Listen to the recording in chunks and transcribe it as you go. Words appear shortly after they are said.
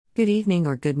Good evening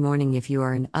or good morning if you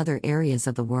are in other areas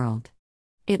of the world.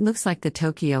 It looks like the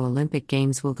Tokyo Olympic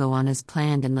Games will go on as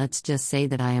planned, and let's just say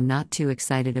that I am not too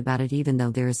excited about it, even though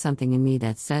there is something in me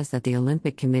that says that the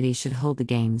Olympic Committee should hold the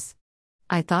Games.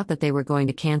 I thought that they were going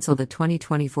to cancel the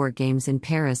 2024 Games in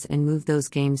Paris and move those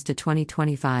Games to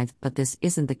 2025, but this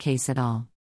isn't the case at all.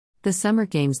 The Summer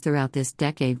Games throughout this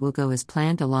decade will go as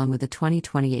planned, along with the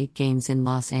 2028 Games in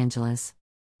Los Angeles.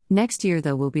 Next year,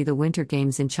 though, will be the Winter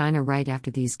Games in China right after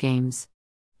these Games.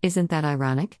 Isn't that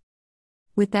ironic?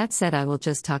 With that said, I will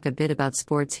just talk a bit about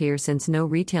sports here, since no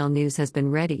retail news has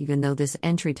been read, even though this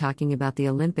entry talking about the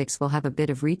Olympics will have a bit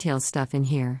of retail stuff in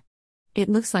here. It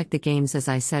looks like the Games, as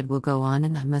I said, will go on,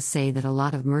 and I must say that a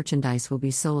lot of merchandise will be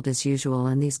sold as usual,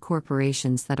 and these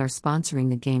corporations that are sponsoring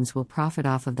the Games will profit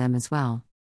off of them as well.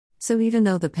 So even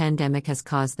though the pandemic has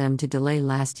caused them to delay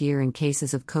last year and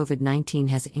cases of COVID-19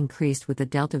 has increased with the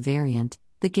Delta variant,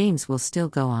 the Games will still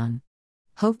go on.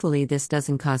 Hopefully this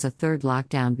doesn't cause a third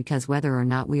lockdown, because whether or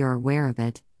not we are aware of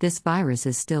it, this virus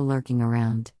is still lurking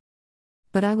around.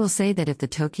 But I will say that if the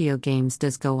Tokyo Games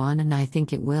does go on, and I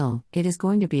think it will, it is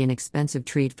going to be an expensive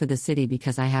treat for the city,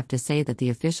 because I have to say that the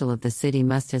official of the city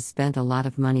must have spent a lot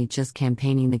of money just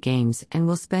campaigning the Games, and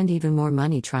will spend even more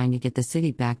money trying to get the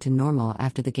city back to normal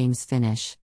after the Games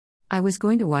finish. I was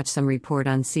going to watch some report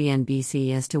on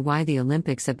CNBC as to why the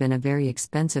Olympics have been a very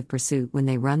expensive pursuit when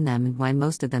they run them, and why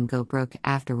most of them go broke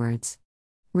afterwards.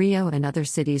 Rio and other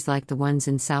cities like the ones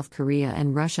in South Korea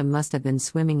and Russia must have been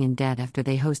swimming in debt after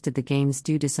they hosted the Games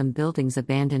due to some buildings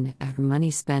abandoned after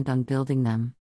money spent on building them.